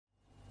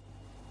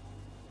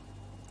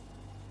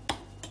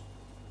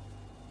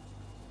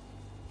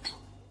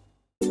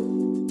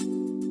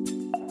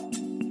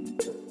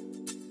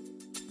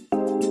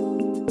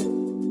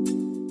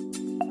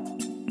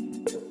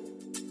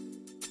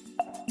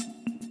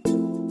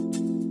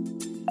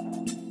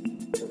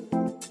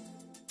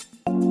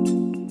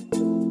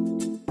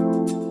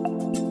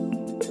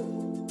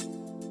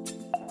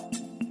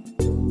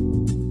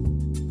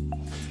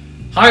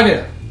Hi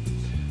there!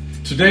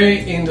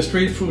 Today in the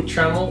Street Food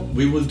channel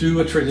we will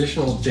do a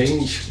traditional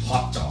Danish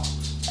hot dog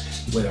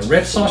with a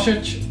red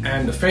sausage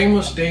and the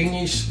famous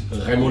Danish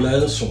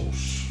Remoulade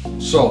sauce.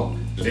 So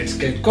let's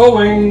get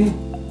going!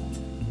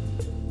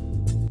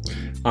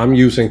 I'm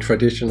using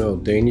traditional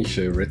Danish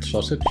red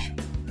sausage,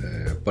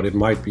 but it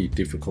might be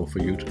difficult for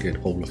you to get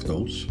hold of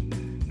those.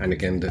 And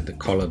again, the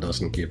color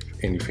doesn't give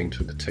anything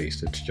to the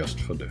taste, it's just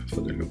for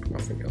the look,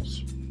 nothing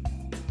else.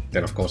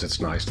 Then of course it's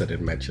nice that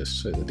it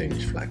matches the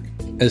Danish flag.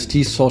 As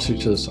these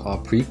sausages are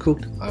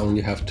pre-cooked, I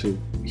only have to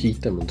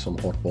heat them in some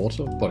hot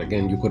water, but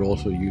again you could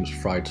also use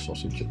fried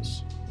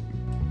sausages.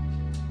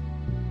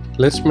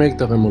 Let's make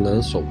the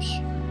remoulade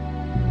sauce.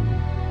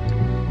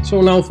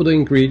 So now for the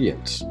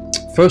ingredients.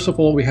 First of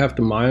all we have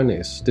the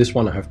mayonnaise. This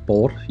one I have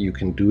bought. You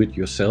can do it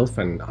yourself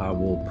and I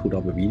will put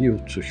up a video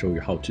to show you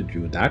how to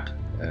do that.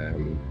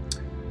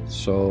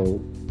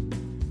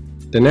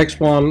 The next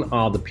one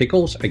are the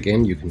pickles.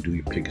 Again, you can do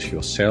your pickles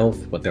yourself,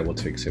 but that will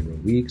take several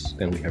weeks.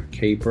 Then we have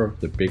caper,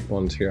 the big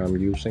ones here I'm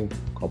using,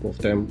 a couple of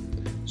them.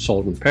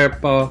 Salt and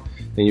pepper.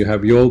 Then you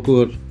have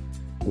yogurt,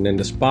 and then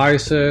the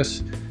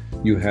spices.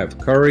 You have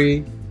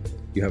curry,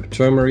 you have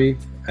turmeric,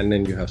 and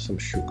then you have some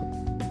sugar.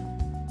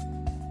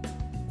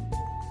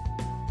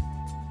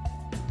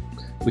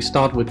 We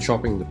start with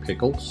chopping the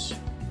pickles.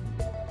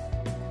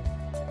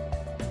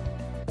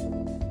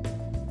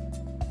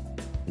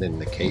 Then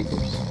the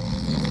capers.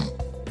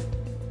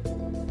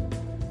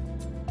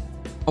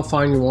 How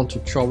fine you want to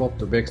chop up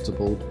the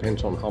vegetable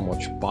depends on how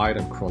much bite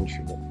and crunch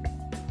you want.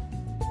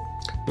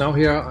 Now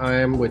here I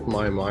am with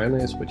my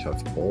mayonnaise, which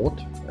I've bought.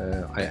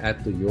 I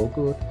add the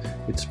yogurt.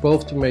 It's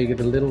both to make it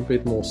a little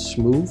bit more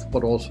smooth,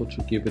 but also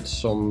to give it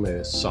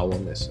some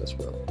sourness as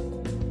well.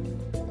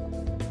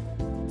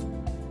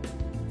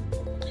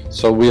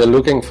 So we are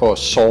looking for a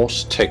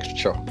sauce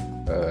texture,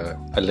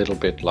 a little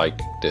bit like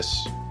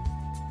this.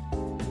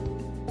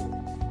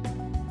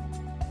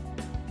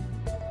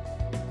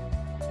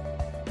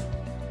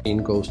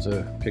 In goes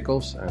the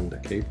pickles and the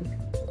caper.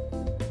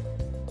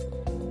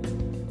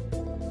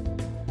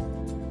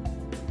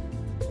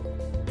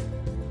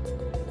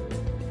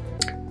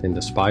 Then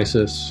the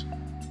spices,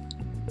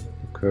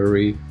 the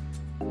curry,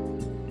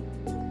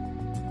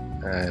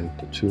 and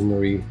the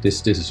turmeric.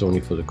 This is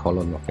only for the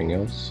color, nothing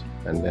else.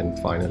 And then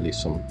finally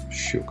some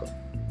sugar.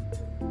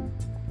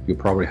 You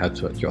probably had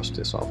to adjust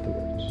this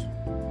afterwards.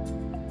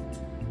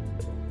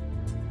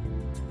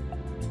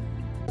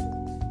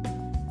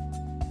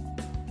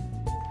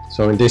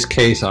 So in this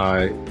case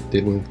I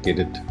didn't get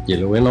it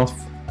yellow enough,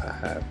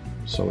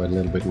 so a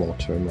little bit more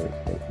turmeric.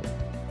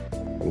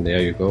 And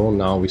there you go,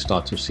 now we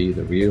start to see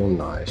the real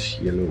nice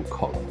yellow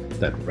color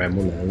that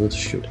remoulade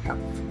should have.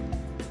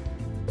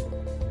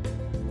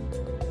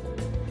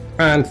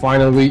 And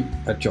finally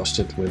adjust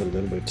it with a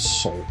little bit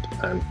salt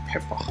and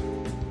pepper.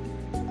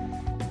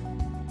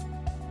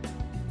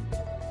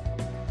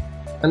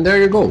 And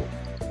there you go,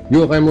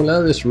 your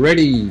remoulade is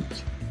ready.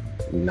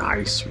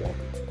 Nice one.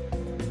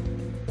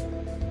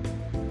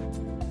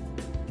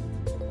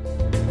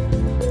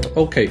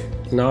 Okay,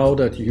 now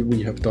that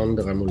we have done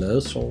the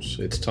remoulade sauce,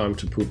 it's time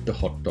to put the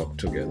hot dog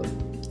together.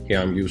 Here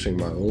I'm using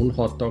my own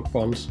hot dog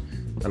buns,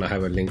 and I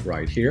have a link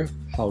right here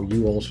how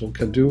you also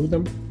can do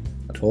them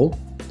at home.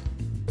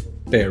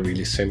 They are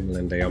really simple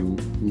and they are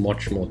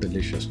much more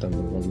delicious than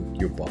the one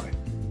you buy.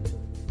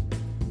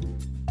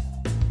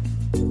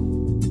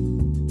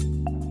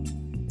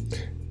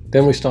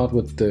 Then we start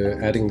with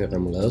adding the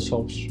remoulade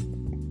sauce.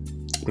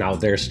 Now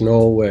there's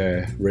no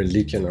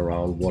religion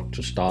around what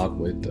to start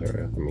with.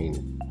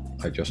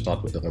 I just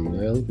start with the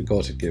remoulade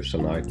because it gives a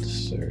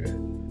nice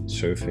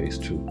surface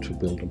to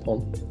build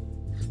upon.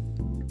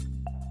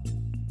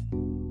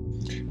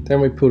 Then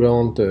we put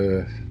on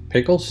the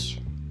pickles,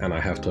 and I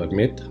have to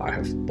admit I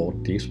have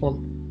bought this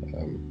one.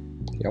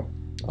 Yep,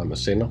 I'm a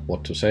sinner,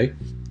 what to say.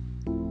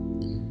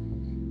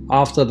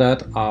 After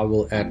that I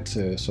will add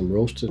some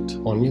roasted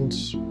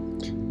onions.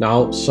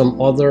 Now some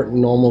other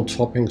normal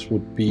toppings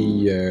would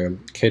be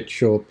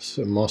ketchup,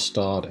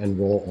 mustard and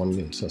raw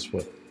onions as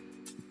well.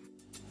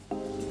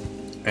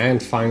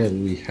 And finally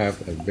we have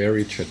a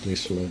very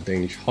traditional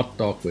Danish hot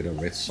dog with a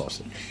red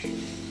sausage.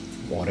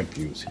 What a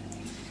beauty.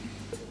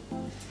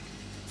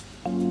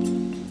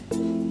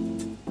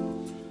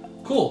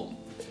 Cool.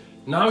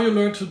 Now you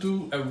learn to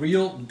do a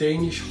real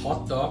Danish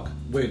hot dog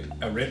with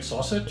a red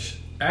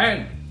sausage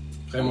and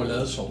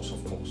remoulade sauce,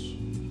 of course.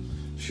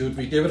 Should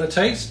we give it a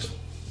taste?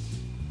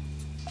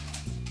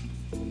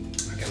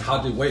 I can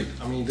hardly wait.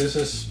 I mean, this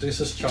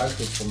is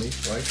childhood for me,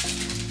 right?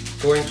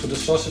 Going to the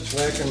sausage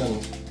wagon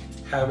and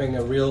having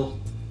a real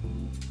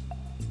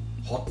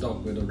hot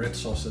dog with a red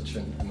sausage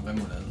and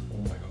remoulade. Oh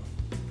my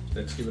god.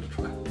 Let's give it a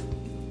try.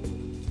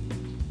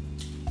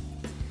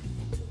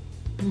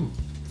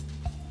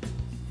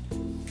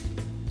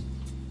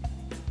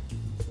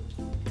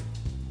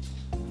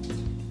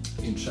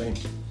 Insane.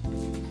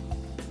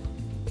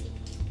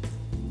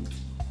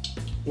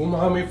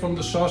 Umami from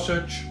the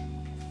sausage,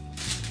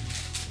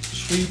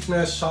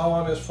 sweetness,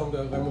 sourness from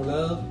the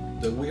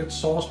remoulade, the weird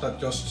sauce that's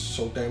just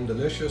so damn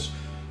delicious,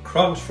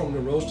 crunch from the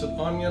roasted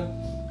onion,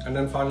 and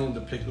then finally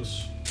the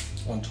pickles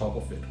on top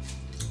of it,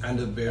 and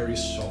a very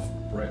soft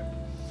bread.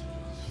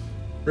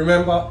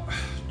 Remember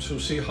to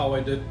see how I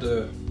did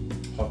the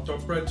hot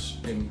dog breads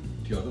in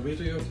the other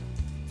video.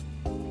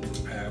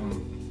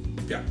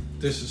 Yeah,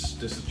 this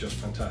is just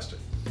fantastic.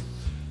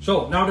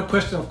 So now the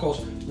question, of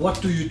course,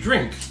 what do you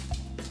drink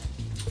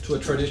to a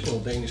traditional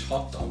Danish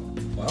hot dog?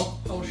 Well,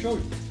 I'll show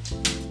you.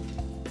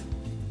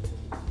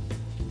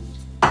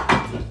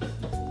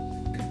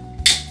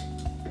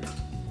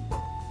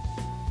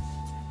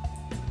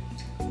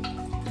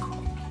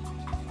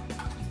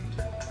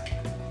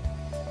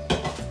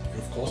 You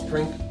of course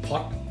drink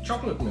hot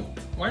chocolate milk.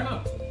 Why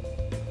not?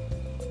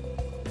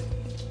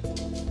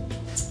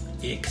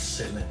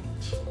 Excellent.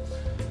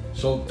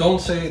 So don't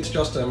say it's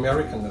just the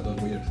American that are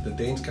weird. The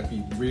Danes can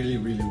be really,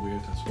 really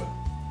weird as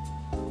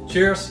well.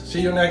 Cheers,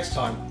 see you next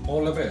time.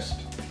 All the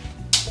best.